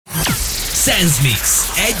Sense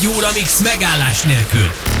Mix. 1 óra mix megállás nélkül.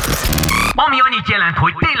 Ami annyit jelent,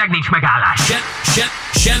 hogy tényleg nincs megállás.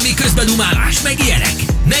 Semmi közbedumálás, meg ilyenek.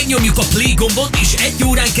 Megnyomjuk a play gombot, és 1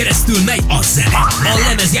 órán keresztül megy a zene. A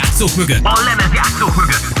lemezjátszók mögött.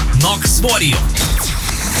 Max Warrior.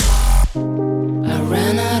 I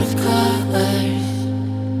ran out of colors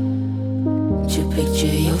to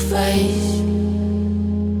picture your face.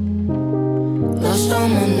 Lost all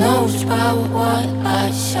my notes about what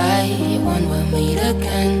I say when we meet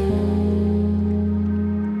again.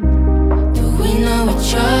 Do we know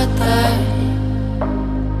each other?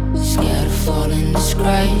 Scared of falling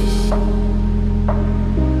disgrace.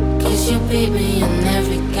 'Cause you beat me in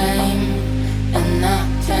every game, and I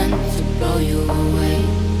tend to blow you away.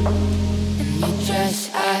 And you just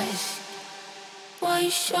ask, why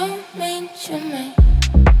you so mean to me?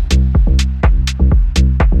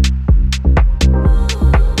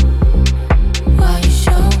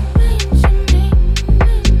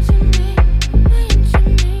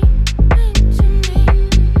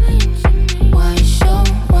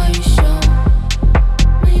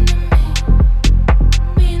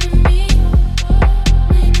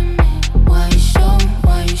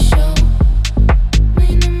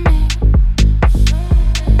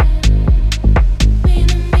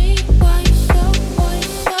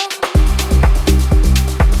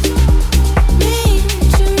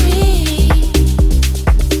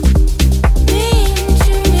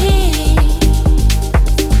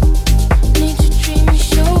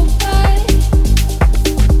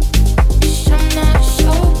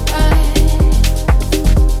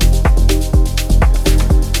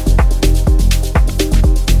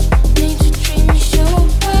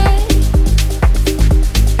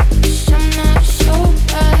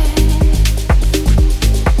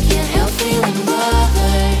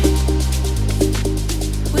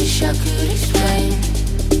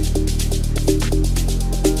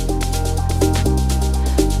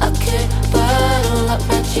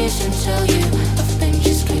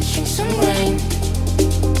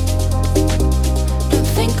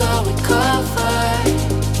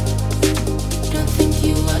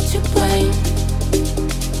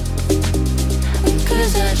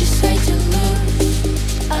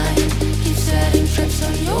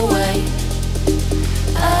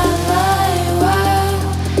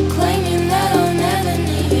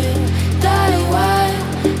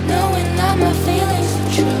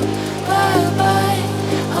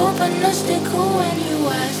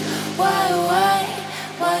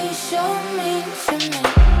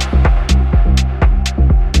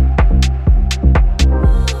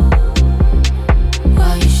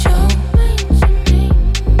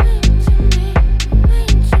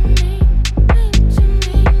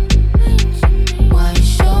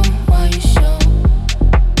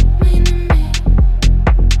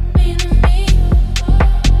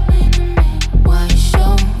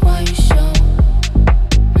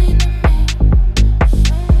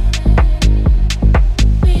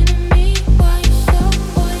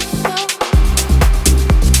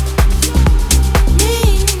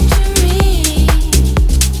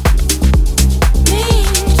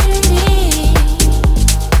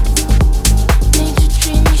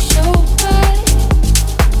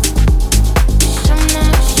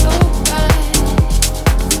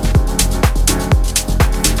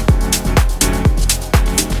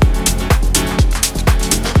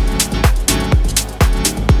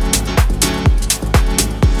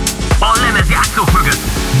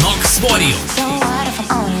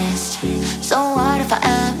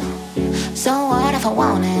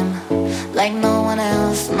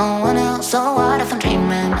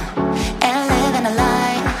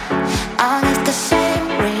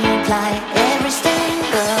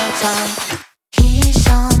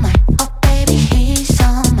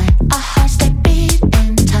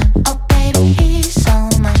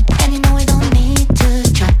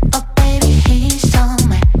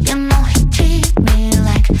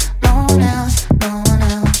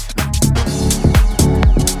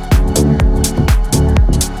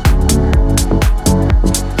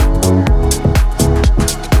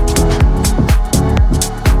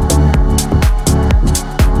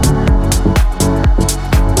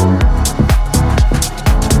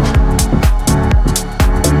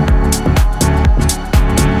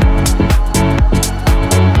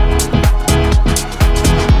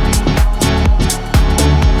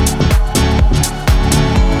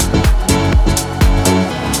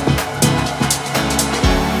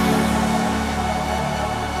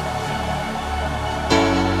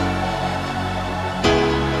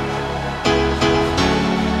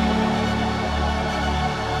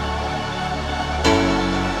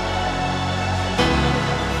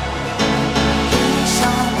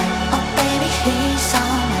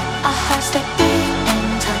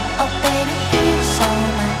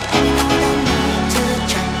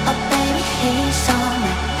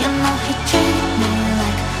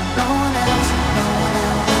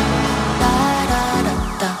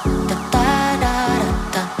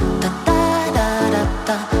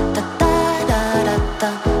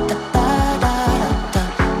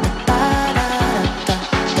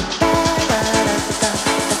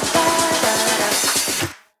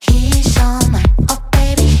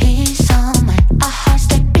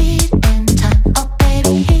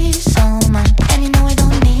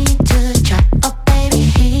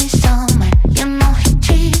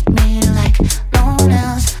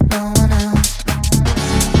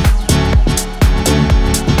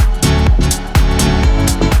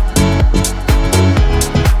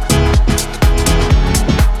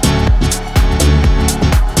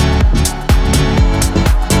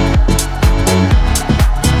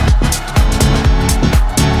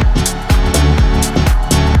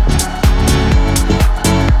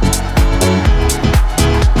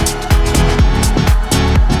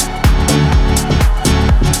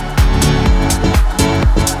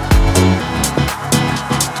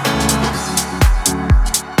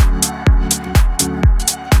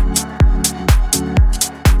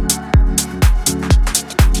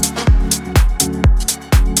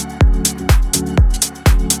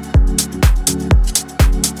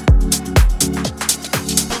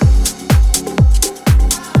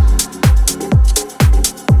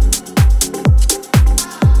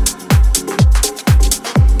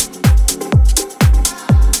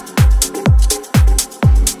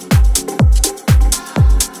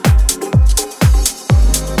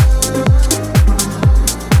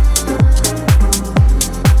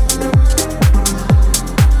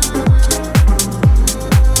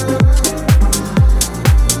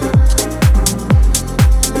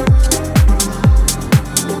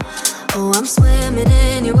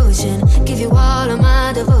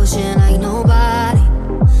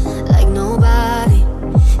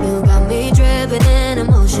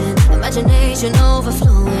 imagination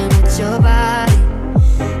overflowing with your body,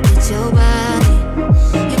 with your body.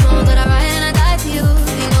 You know that I ride and I die for you.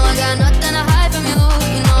 You know I got nothing to hide from you.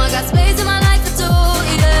 You know I got space in my life for two,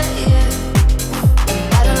 yeah,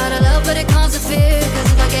 yeah. Got a lot of love, but it comes with fear.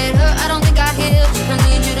 Cause if I get hurt, I don't think I heal. I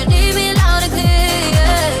need you to need me loud and clear,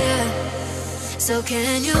 yeah, yeah. So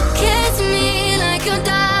can you kiss me like you're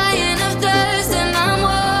dying of thirst and I'm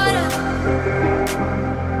water?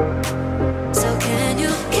 So can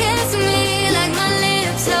you kiss me like my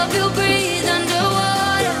lips help you breathe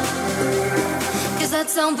underwater? Cause that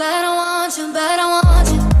sound bad, I want you, bad, I want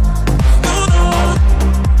you.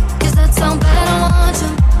 Cause that sound bad, I want you.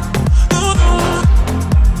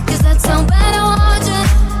 Cause that sound bad, I want you.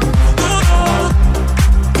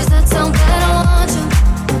 Cause that sound bad, I want you.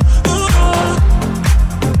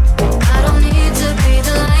 I don't need to be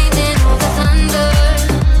the lightning or the thunder,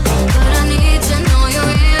 but I need to know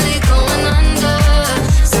you're really going under.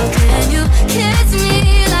 So can you kiss me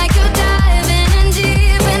like you're diving in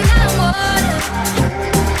deep in that water?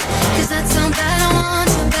 Cause that sound bad, I want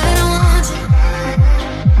you, bad, I want you.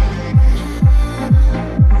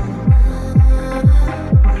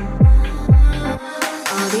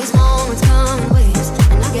 All these moments come in waves,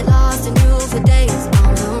 and I get lost in you for days.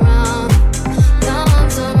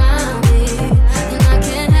 Arms around me, and I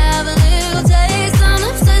can't have a little taste. I'm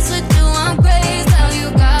obsessed with you, I'm crazy. How you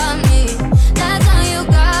got me, that's how you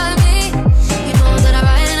got me. You know that I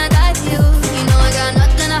ride and I die for you. You know I got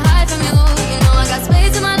nothing to hide from you. You know I got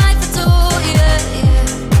space in my life for two, yeah, yeah.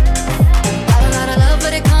 Got a lot of love,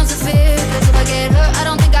 but it comes with fear. Cause if I get hurt, I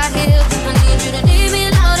don't think I heal. I need you to need me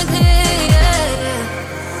loud and clear, yeah,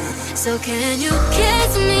 yeah. So can you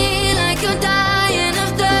kiss me like you're dying of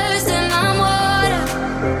thirst and I'm water?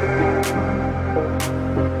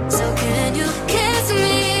 So can you kiss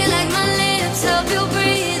me like my lips help you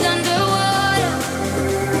breathe underwater?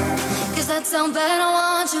 Cause that sound bad, I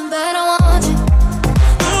want you, bad, I want you.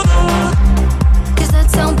 Cause that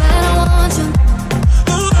sound bad, I want you.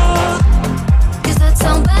 Cause that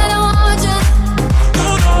sound bad, I want you.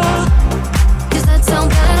 Cause that sound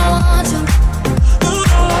bad, I want you.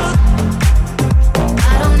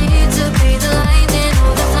 I don't need to be the lightning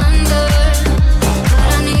or the thunder, but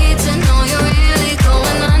I need to know you're really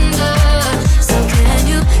going under. So can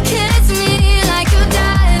you kiss me like you're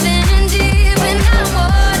diving in deep in that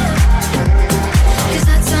water? Cause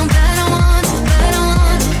that sound bad, I want you.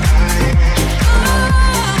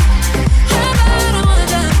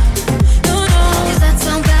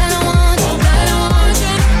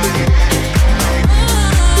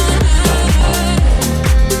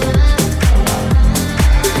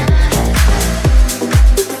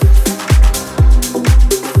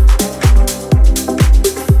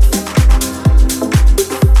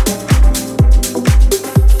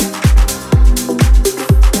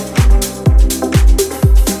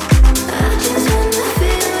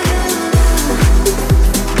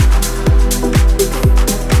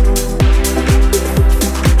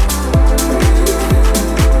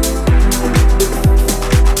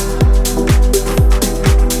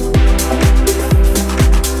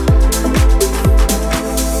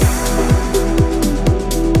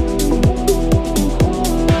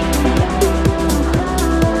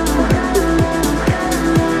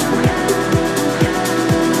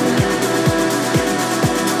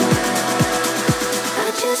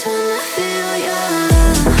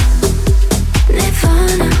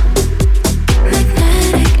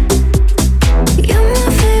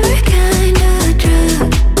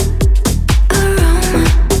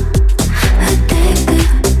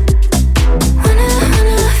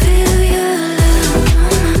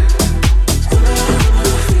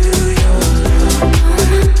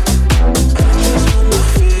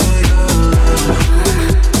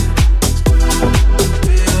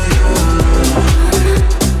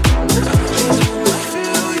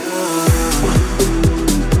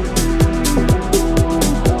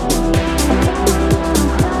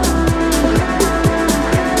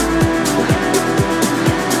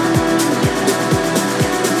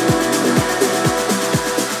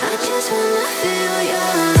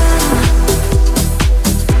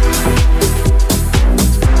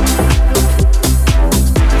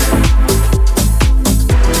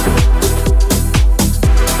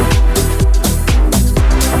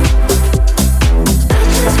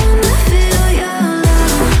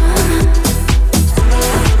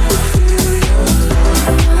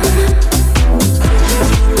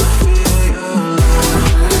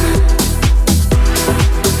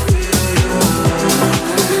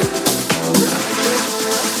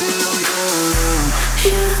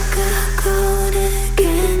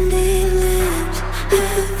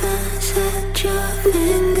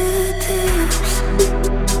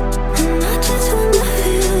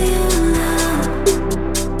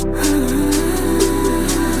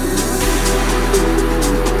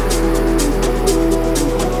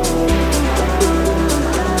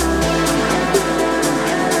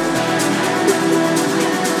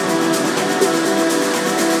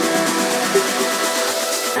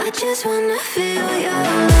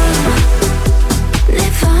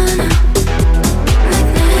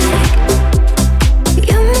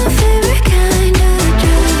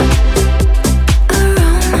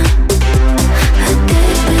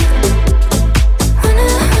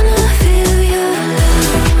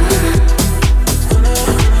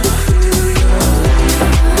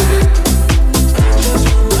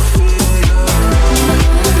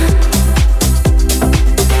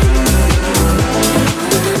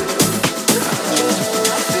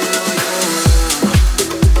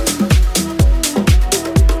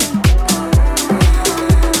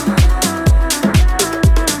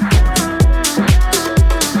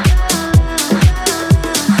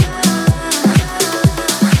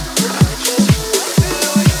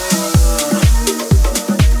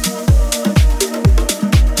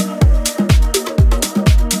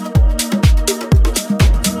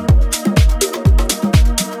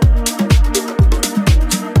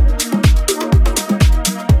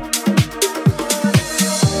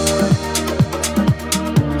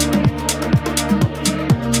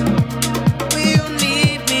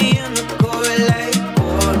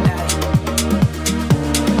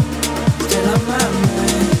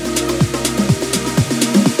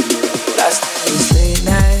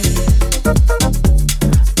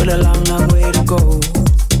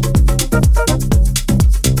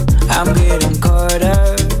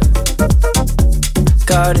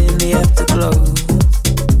 caught in the afterglow.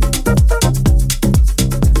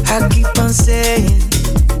 I keep on saying,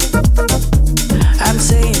 I'm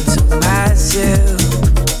saying to myself,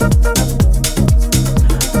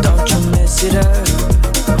 don't you mess it up.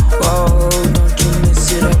 Oh, don't you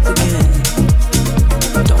mess it up again.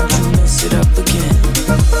 Don't you mess it up again.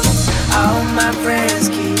 All my friends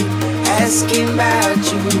keep asking about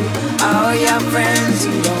you. All your friends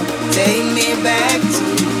you don't take me back to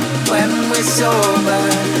when we're sober,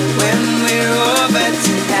 when we're over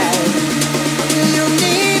tonight. You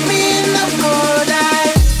need me in the cold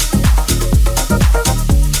light.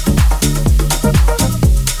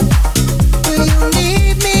 You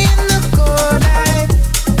need me in the cold light.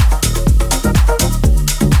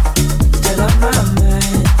 Still on my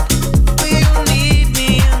mind. You need me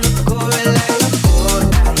in the cold light, cold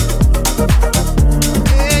light.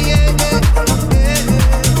 Yeah, yeah, yeah, yeah.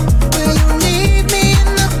 You need me in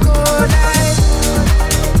the cold light.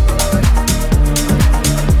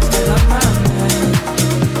 Still on my mind.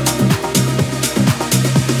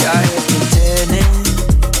 Your head's been turning,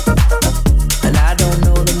 and I don't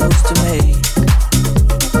know the moves to make.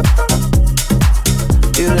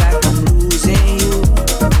 Feel like I'm losing you,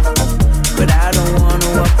 but I don't wanna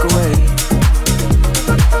walk away.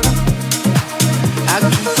 I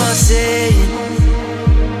keep on saying,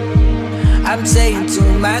 I'm saying to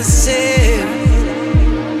myself,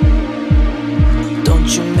 don't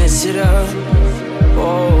you mess it up.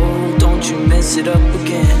 Oh, don't you mess it up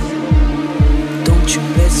again. Don't you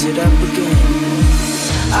mess it up again.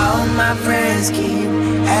 All my friends keep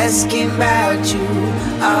asking about you.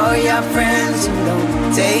 All your friends who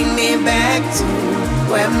don't take me back to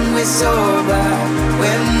when we're sober,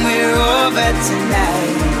 when we're over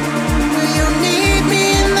tonight. You need me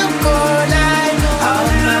in the cold light. All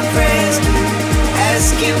my friends keep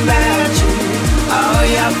asking about you. All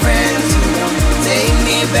your friends who don't take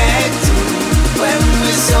me back to when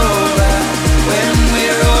we're sober, when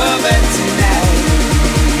we're over tonight.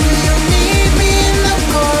 You need me in the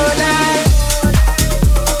cold light.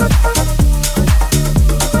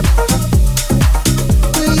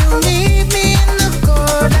 You need me in the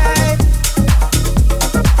cold light.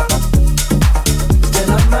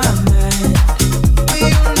 Still on my mind.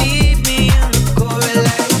 You need me in the cold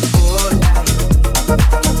light, cold light.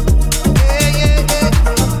 Yeah, yeah, yeah,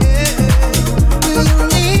 yeah. You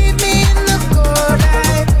need me in the cold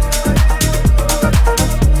light.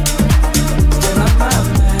 Still on my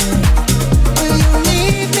mind. You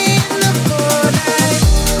need me in the cold light.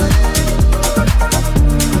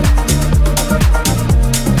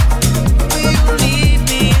 You need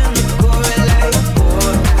me in the cold light,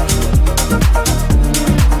 cold light.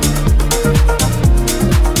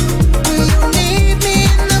 You need me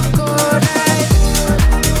in the cold light.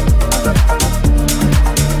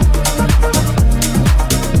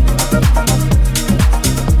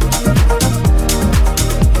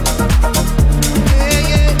 Yeah,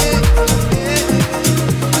 yeah, yeah, yeah.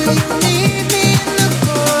 You need me in the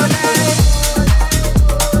cold light.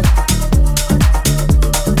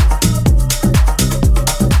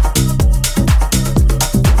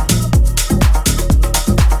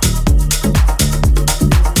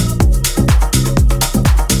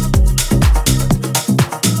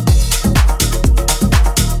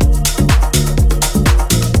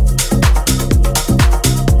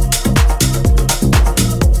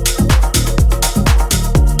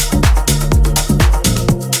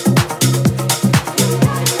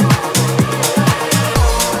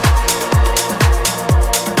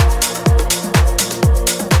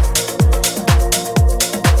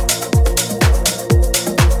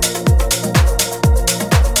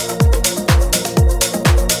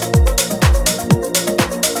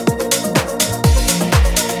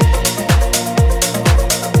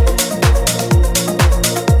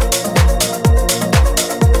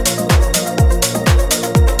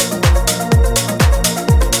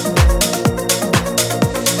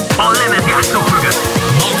 A lemezjátszók mögött.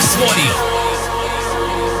 Max Warrior.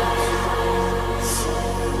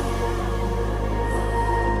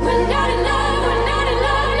 We're not in love, we're not in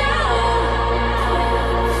love now.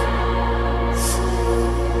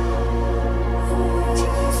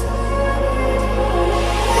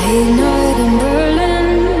 Late night in Berlin,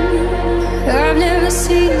 I've never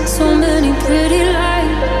seen so many pretty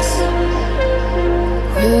lights.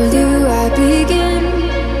 Where do I begin?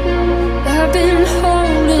 I've been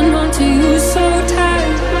holding on to you so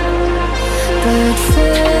tight.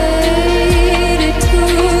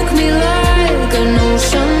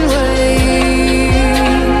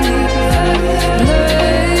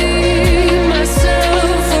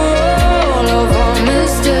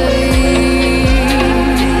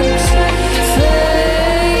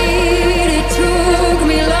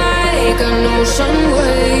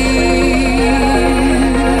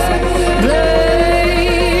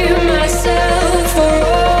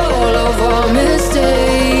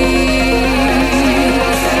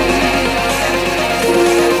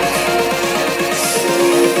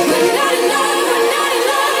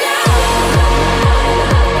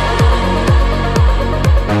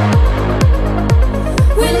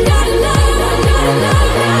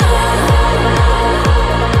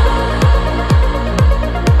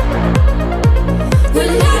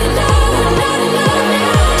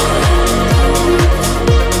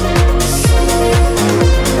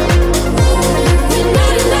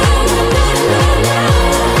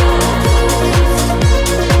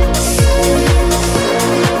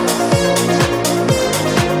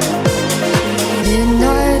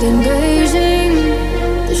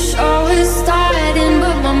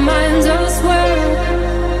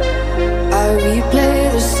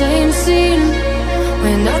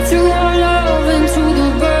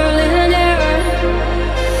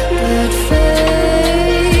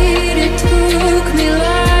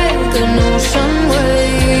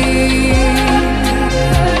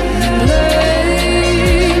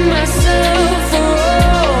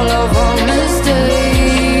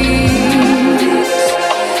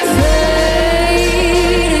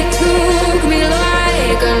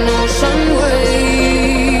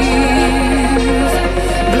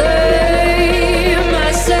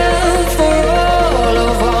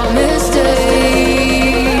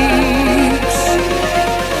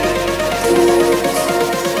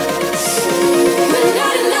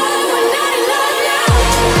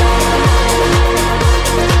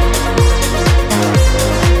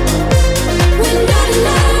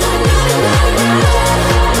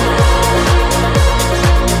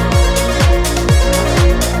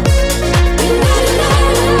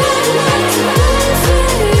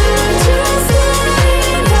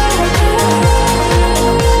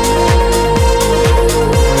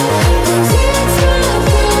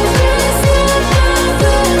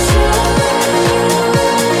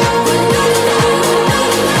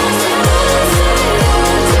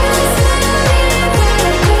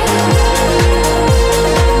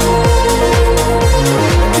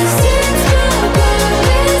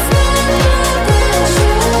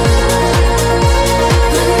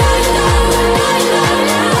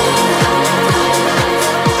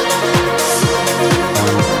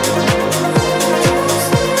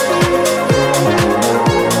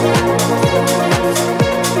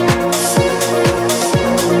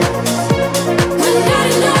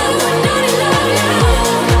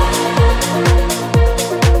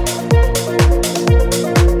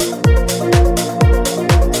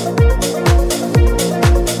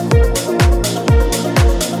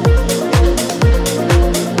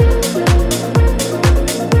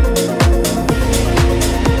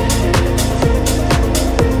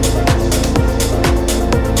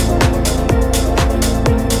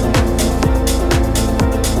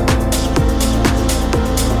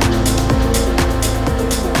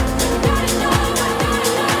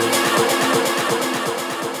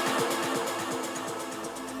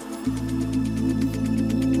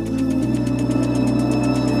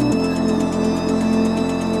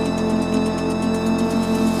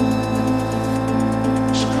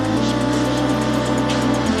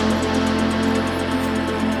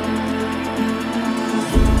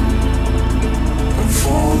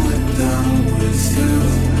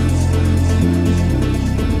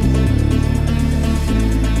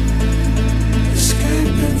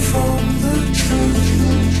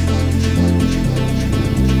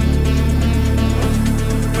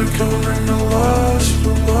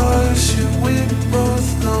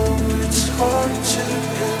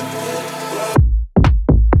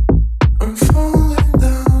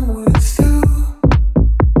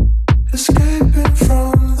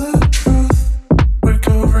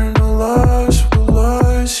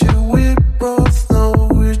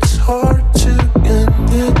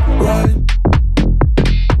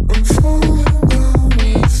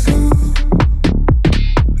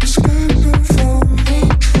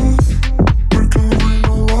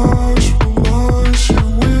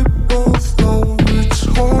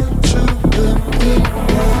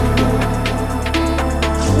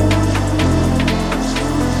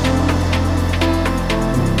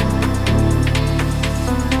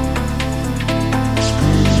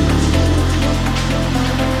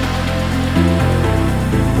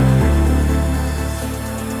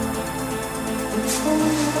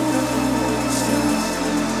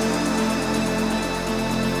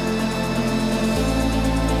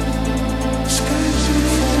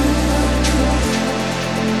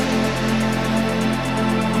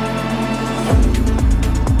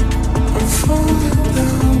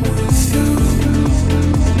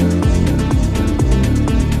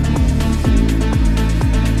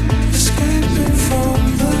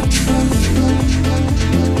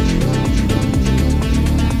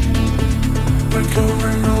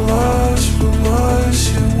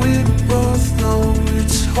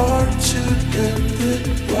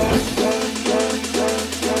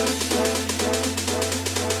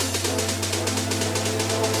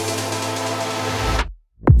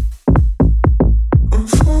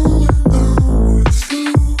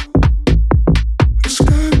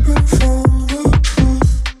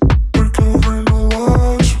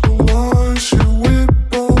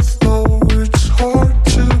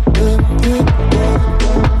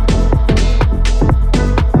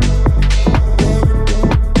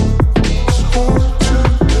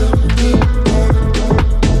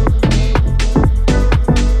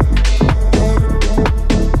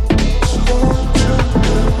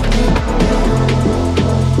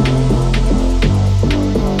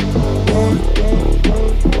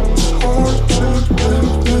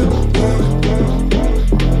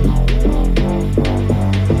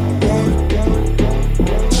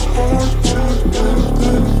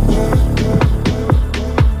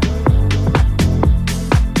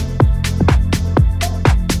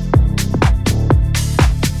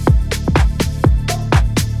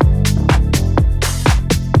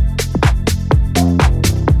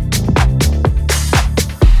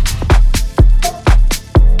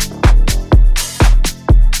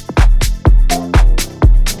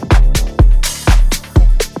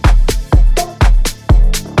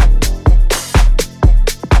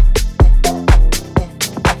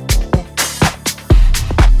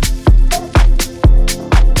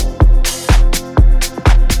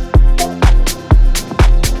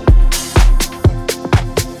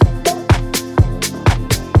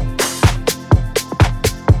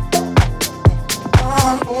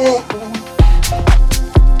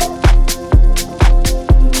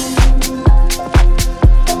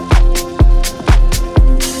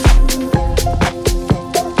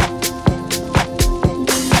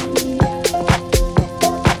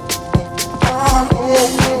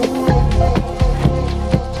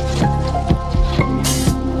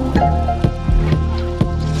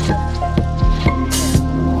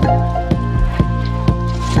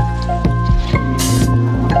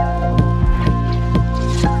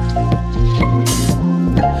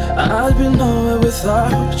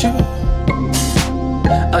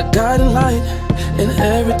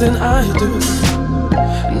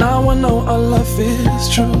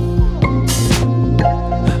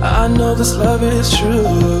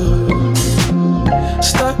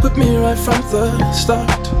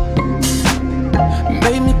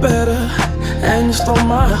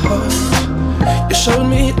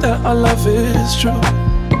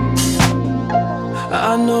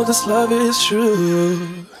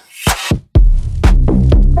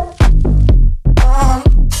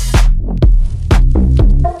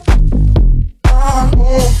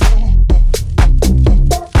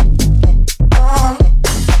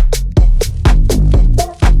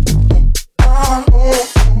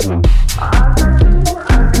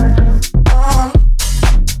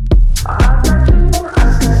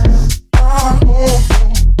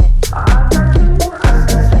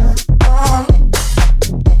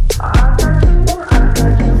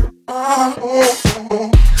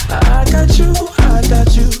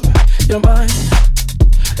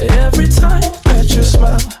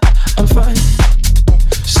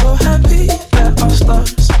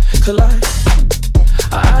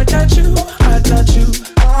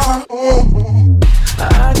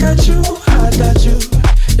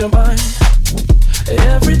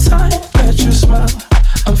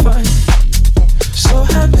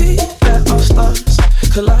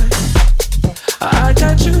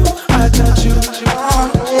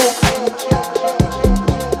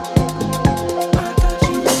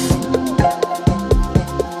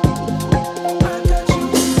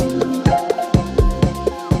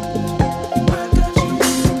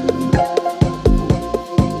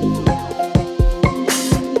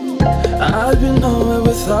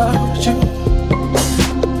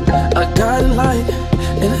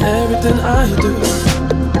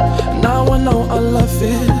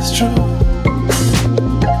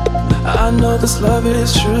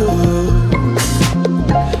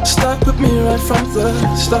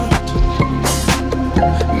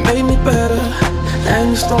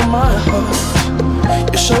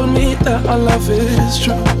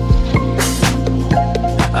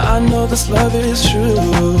 Love is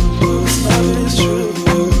true.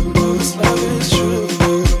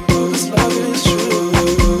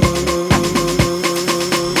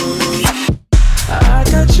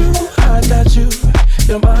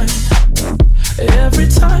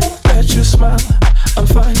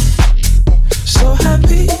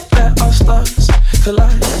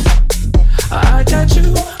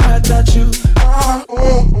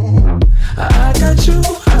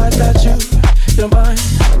 I got you, you're mine.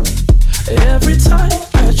 Every time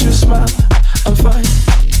smile, I'm fine.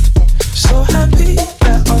 So happy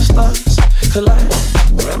that our stars collide.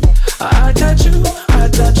 I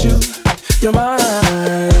got you, you're mine.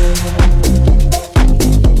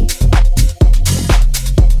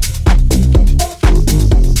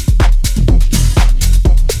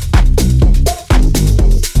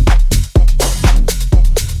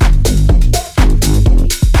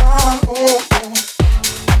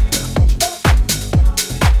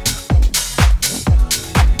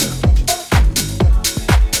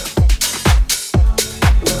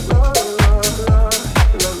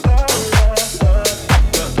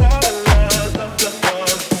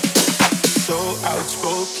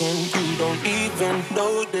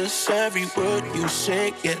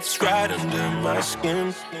 Gets right under my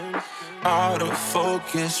skin. Out of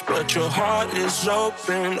focus, but your heart is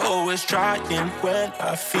open. Always trying when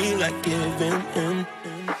I feel like giving in.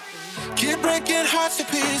 Keep breaking hearts to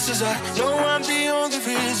pieces. I know I'm the only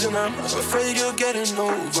reason. I'm afraid you're getting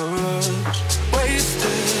over us.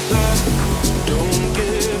 Wasted love, don't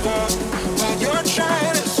give up. While you're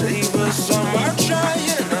trying to save us, I'm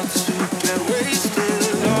trying not to get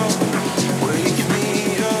wasted love. Wake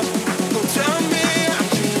me up, don't tell me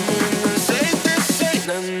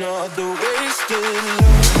another wasted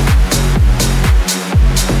love.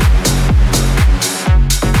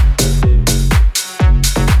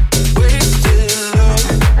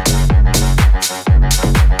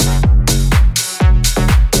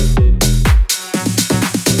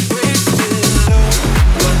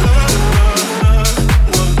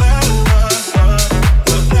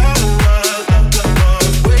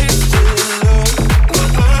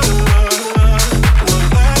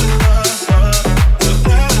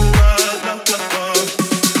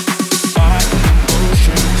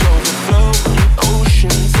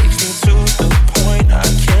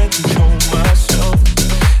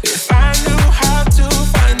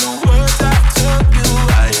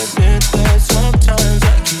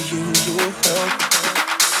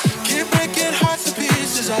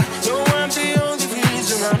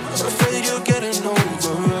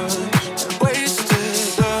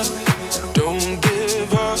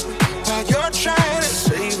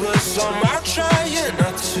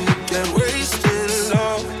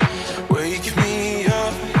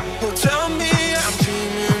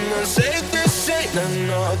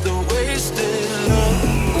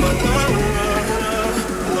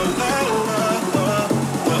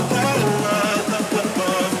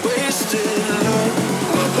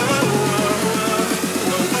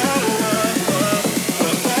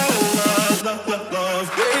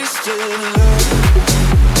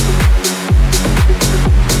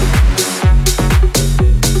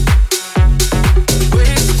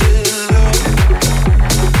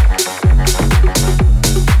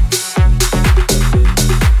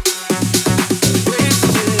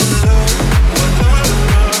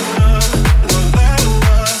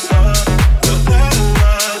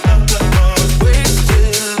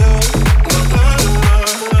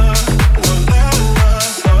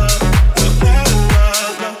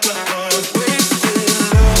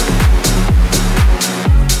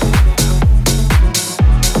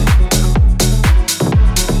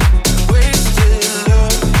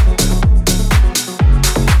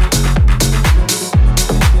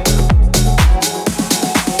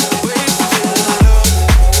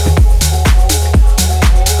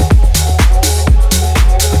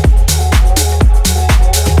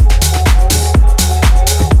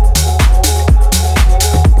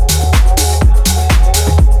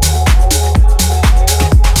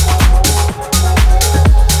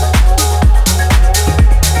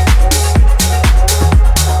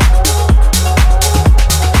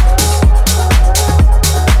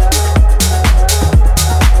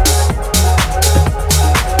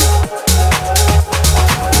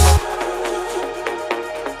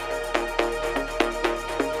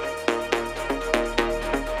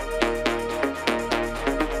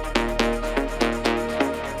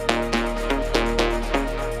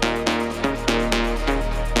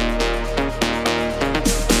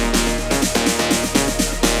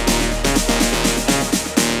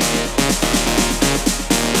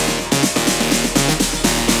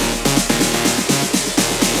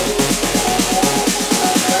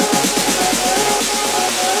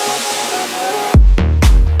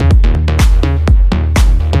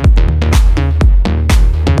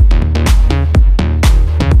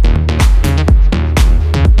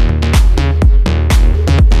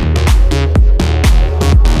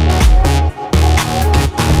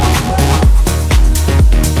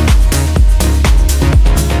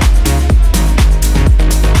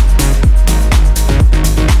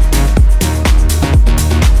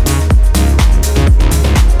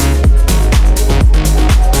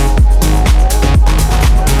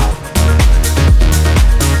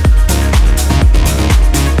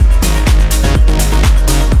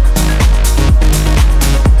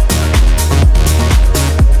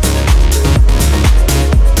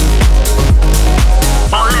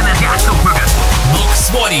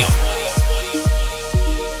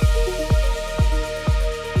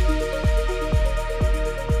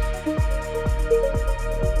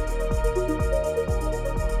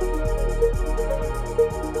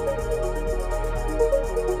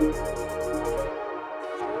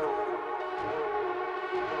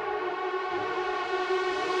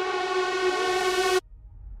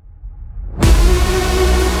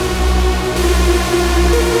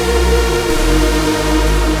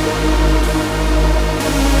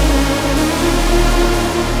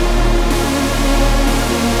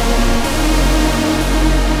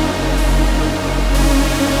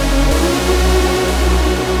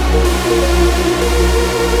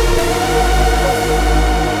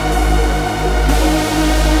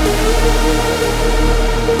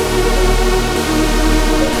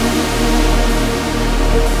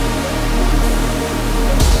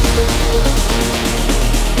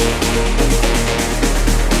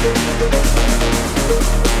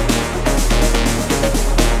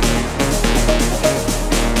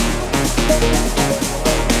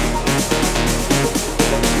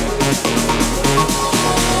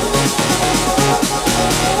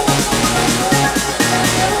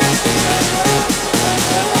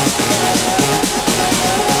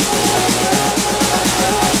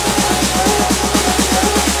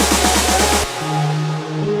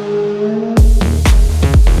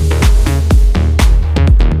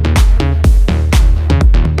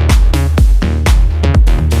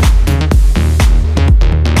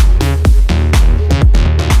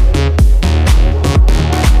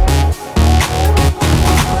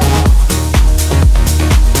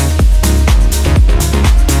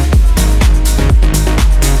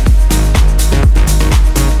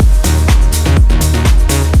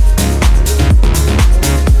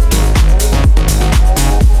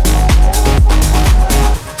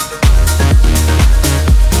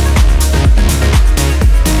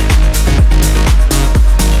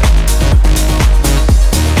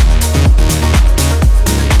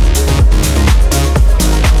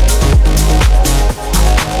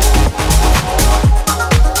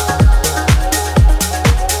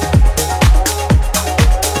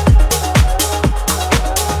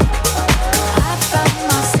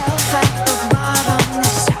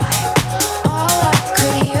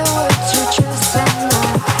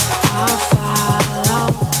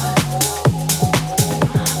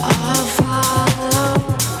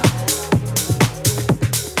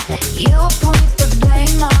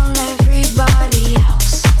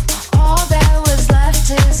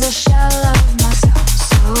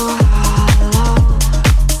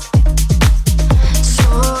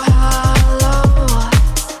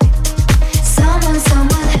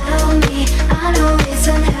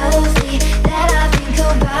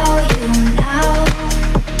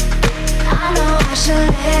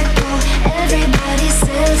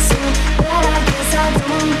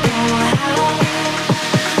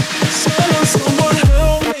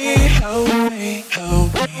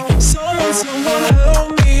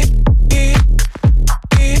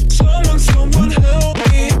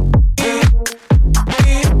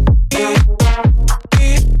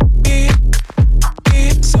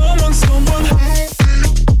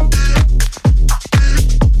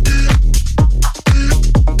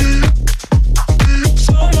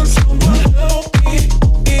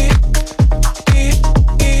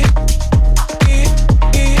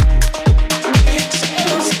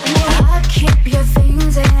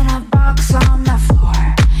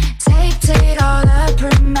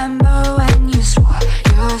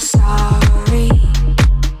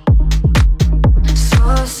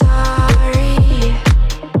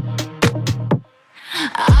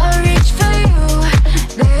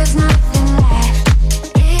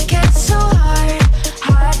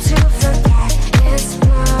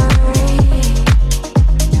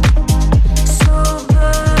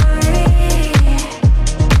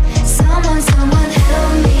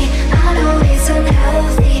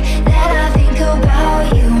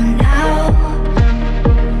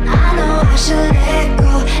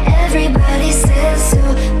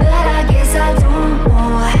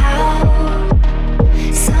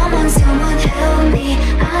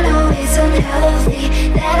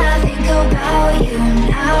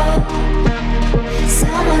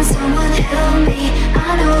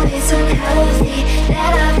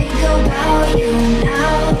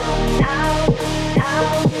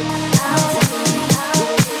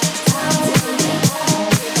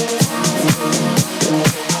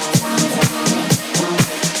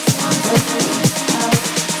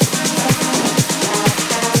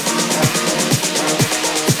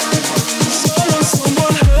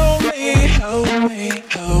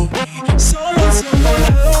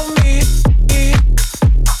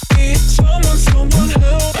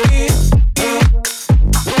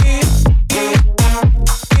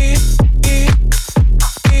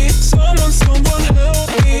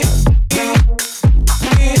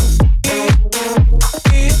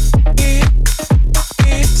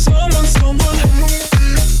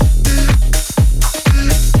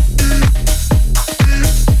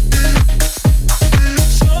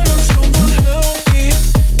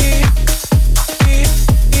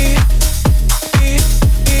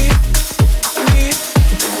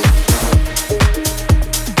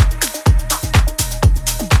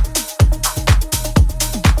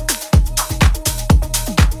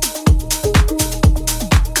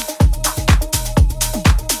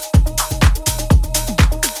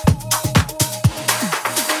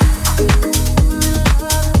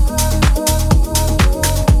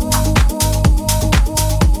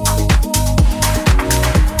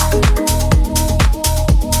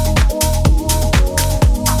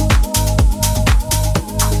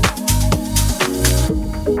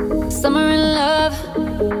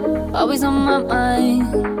 always on my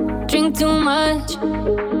mind. Drink too much,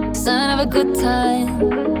 sign of a good time.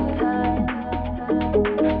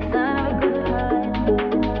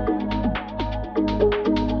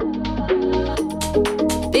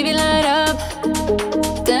 Baby, light up,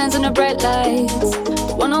 dance in the bright lights.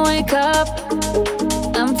 Wanna wake up,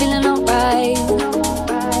 I'm feeling alright.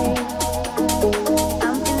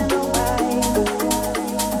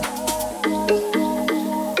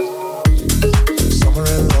 Summer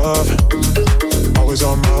in love, always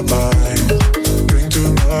on my mind. Drink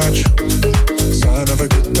too much, sign of a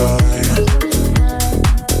good time.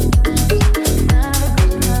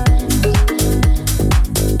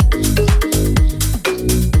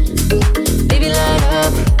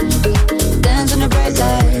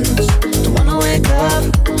 Don't wanna wake up,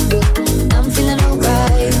 I'm feeling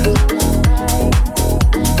alright.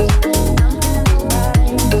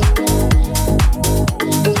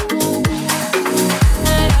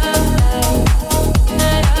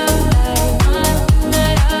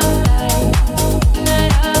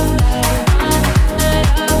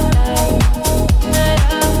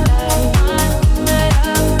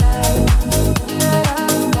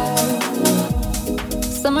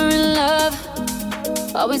 Summer in love,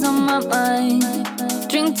 always on my mind.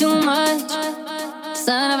 Drink too much,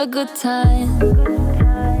 sign of a good time.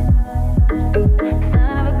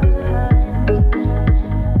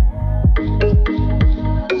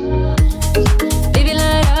 Baby,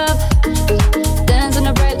 light up, dance in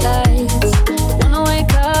the bright lights. Wanna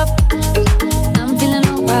wake up, I'm feeling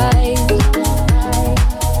alright.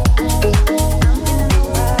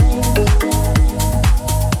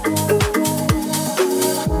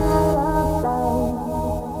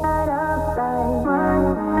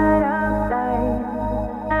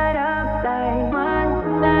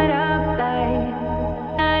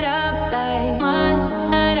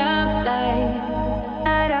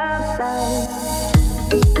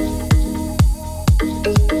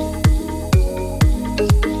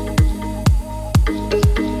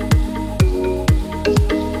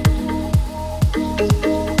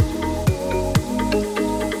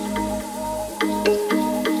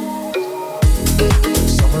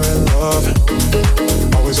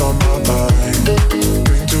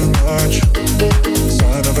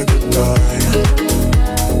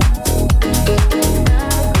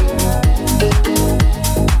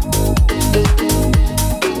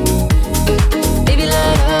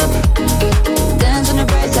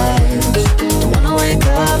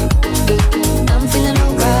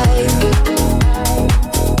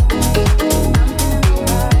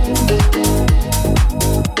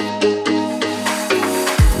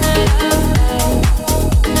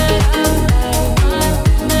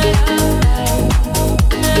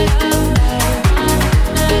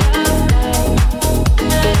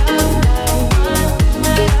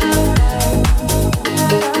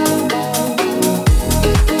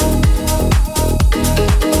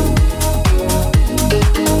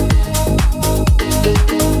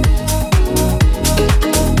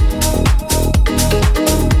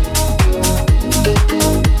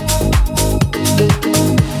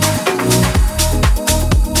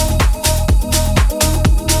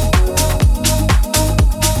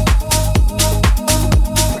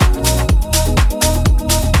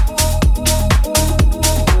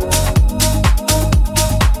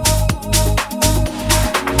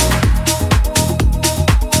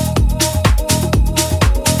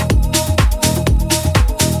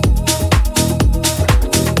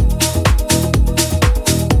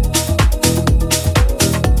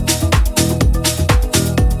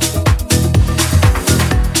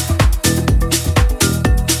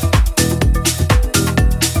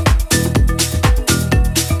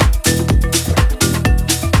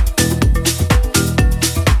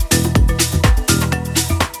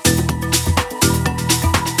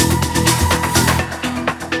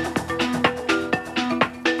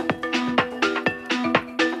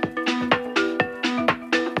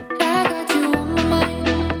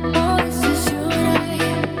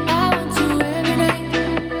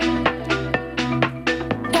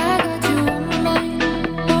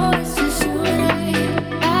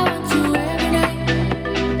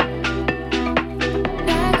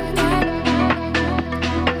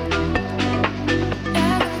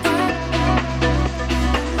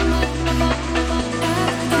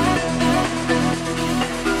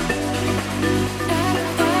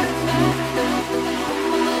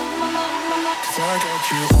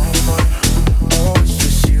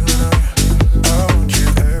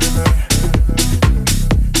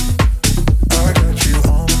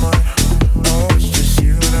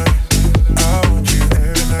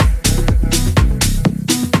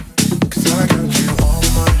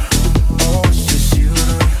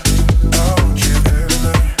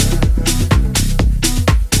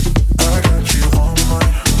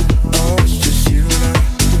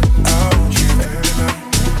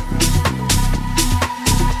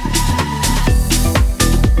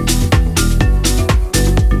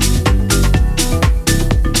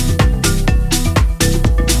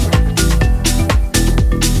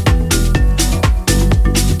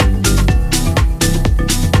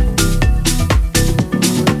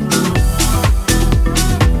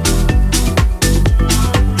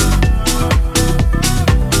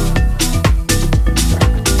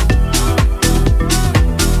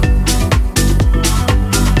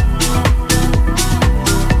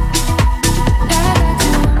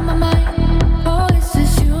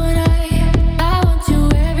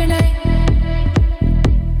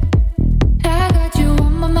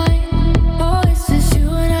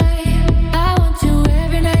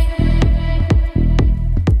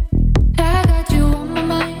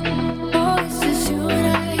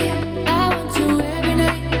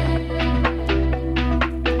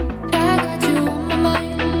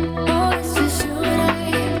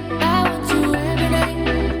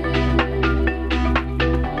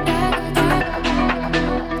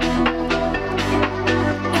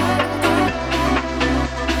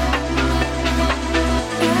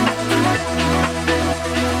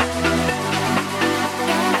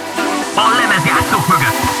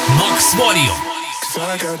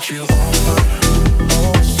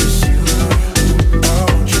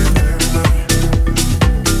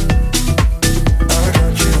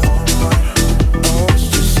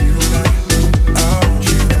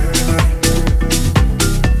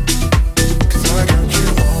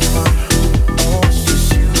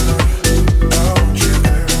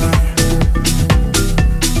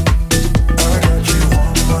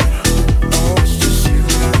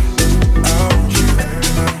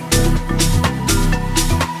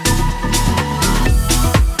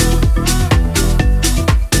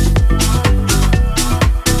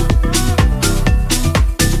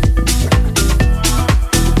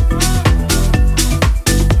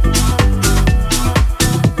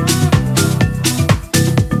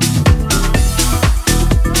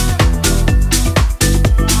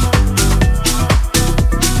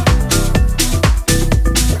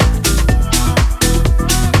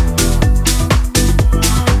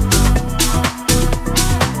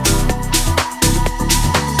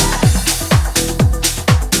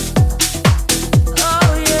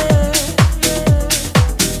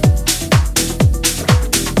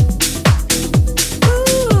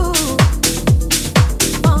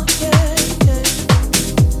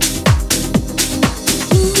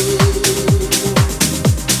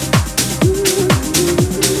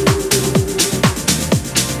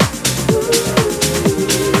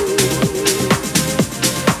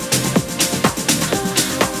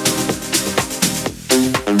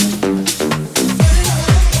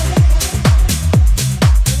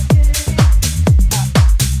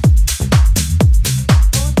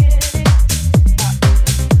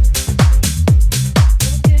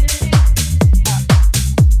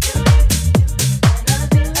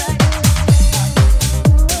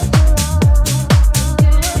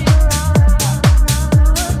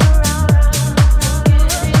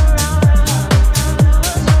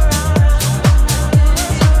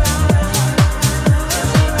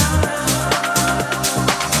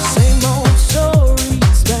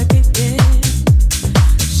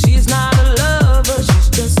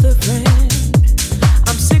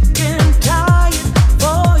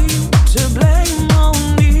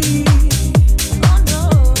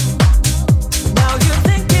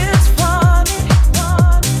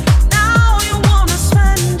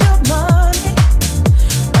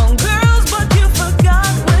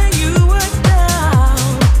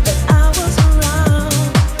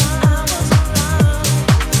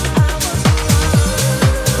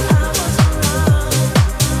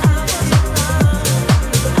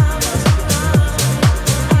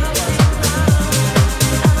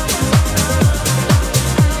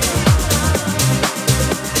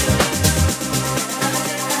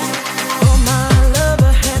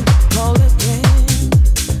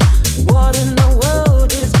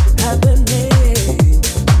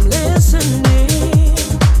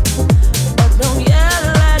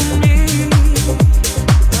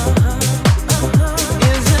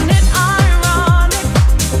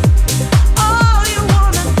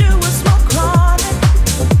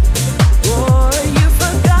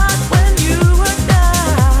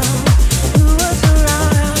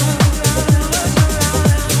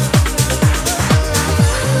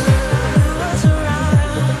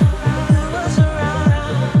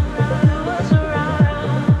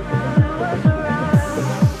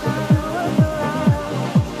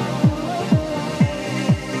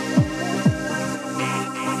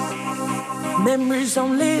 Memories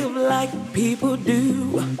don't live like people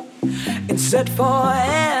do. Instead,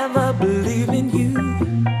 forever believe in you.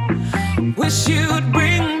 Wish you'd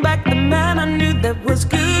bring back the man I knew that was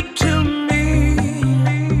good to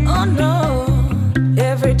me. Oh no,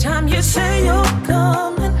 every time you say you're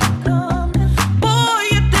coming, boy,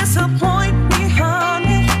 you disappoint me,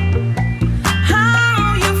 honey.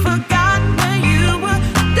 How you forgot when you were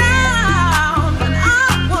down when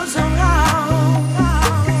I was around.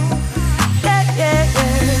 Yeah, yeah,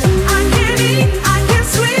 yeah. I can't eat, I can't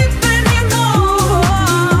sleep anymore.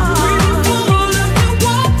 Breathing full of you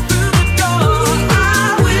walk through the door.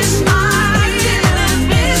 I wish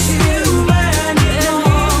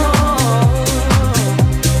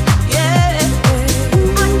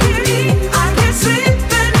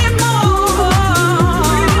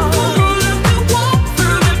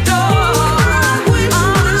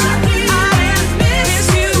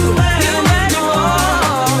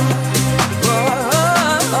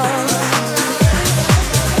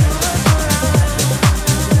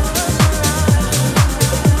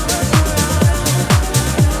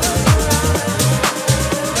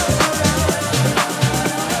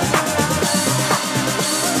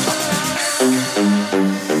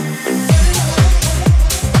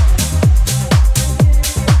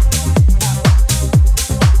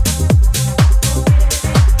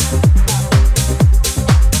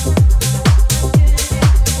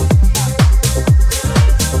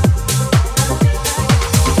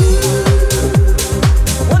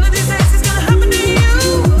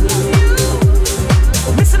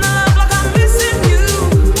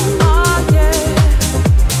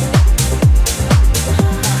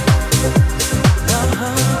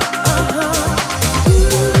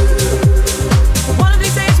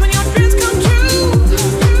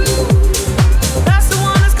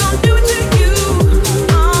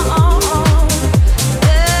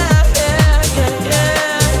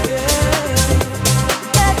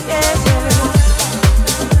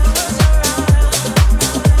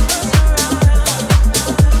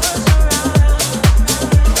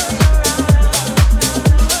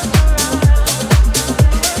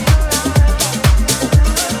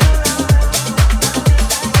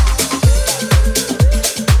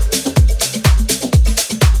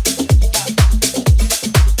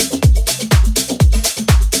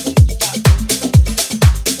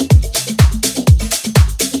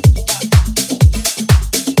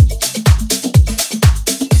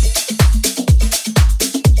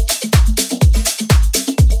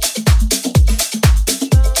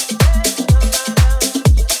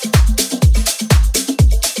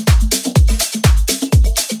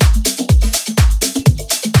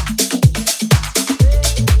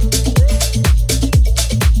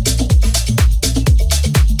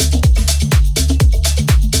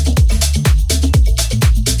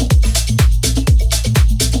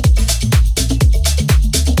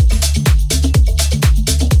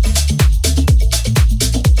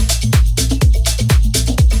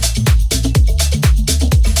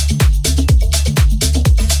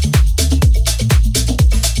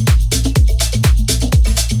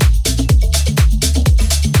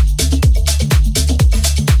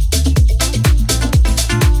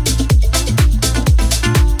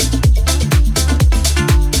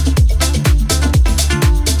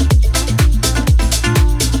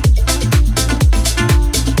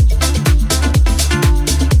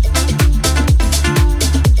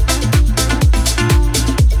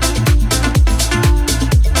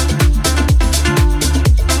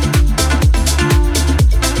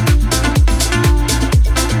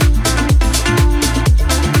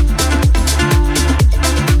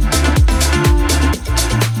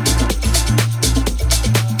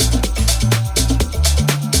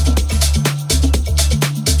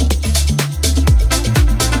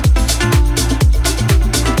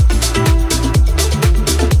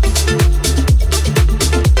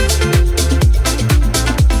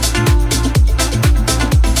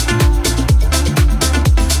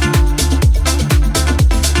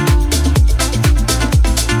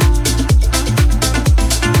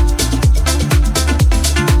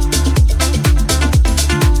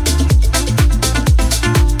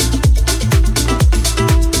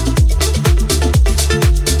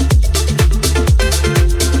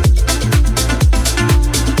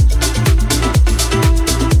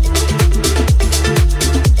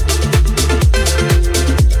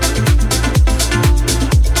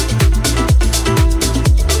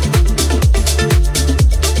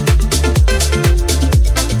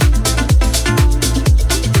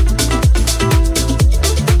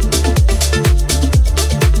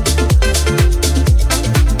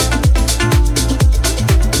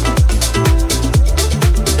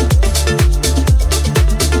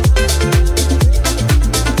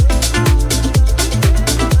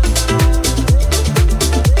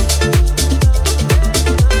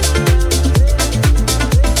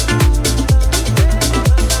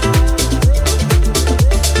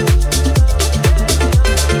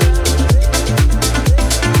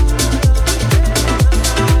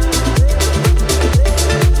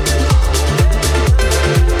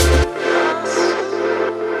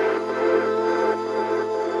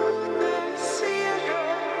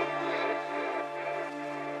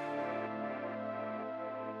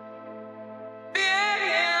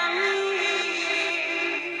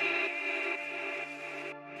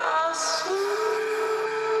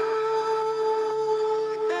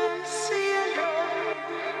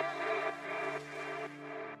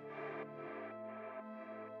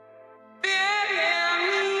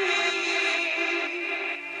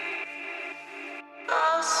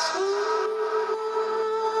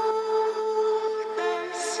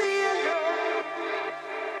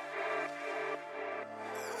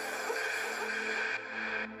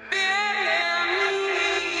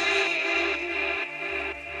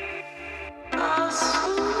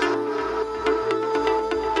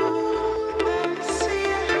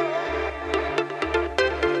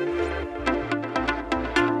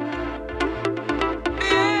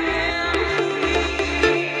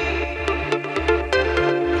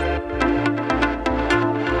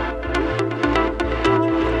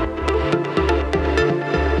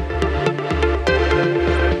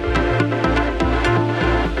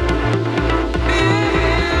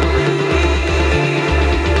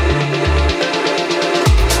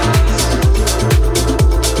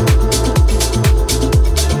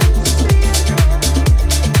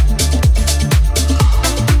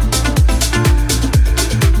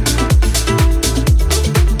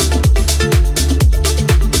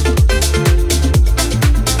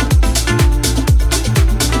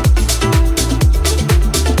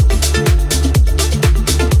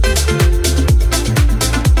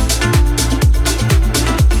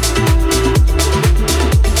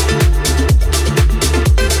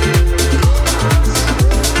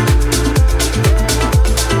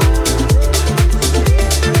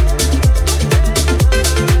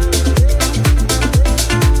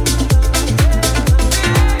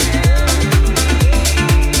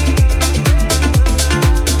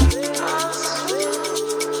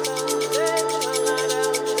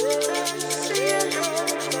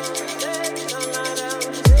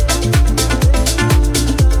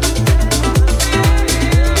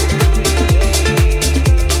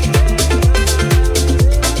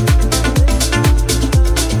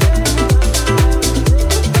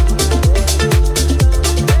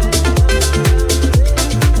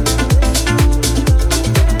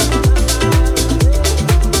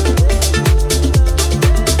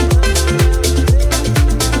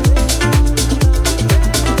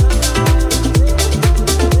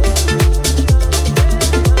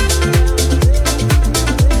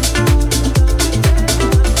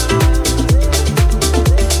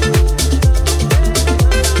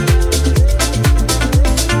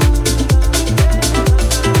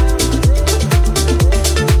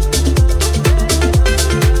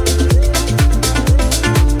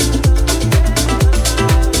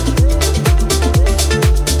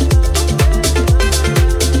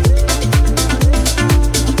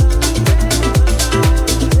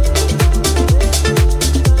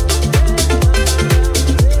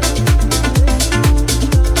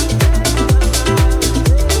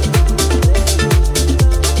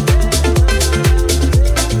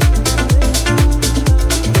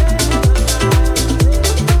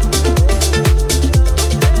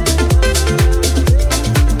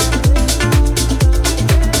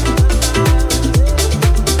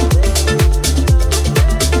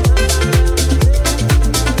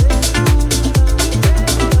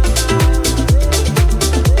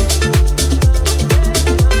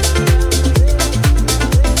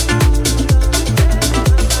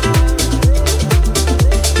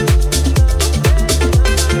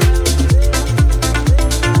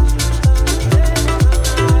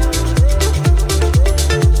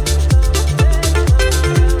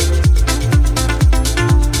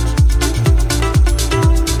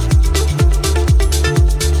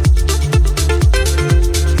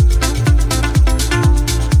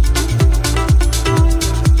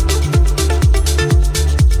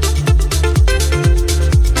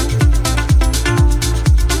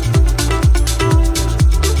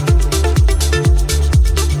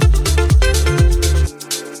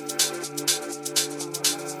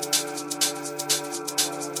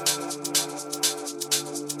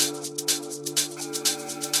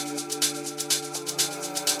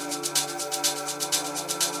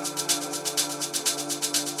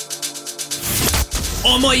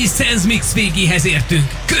A mai Sense Mix végéhez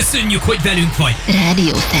értünk. Köszönjük, hogy velünk vagy.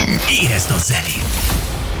 Rádió Sense. Érezd a zenét.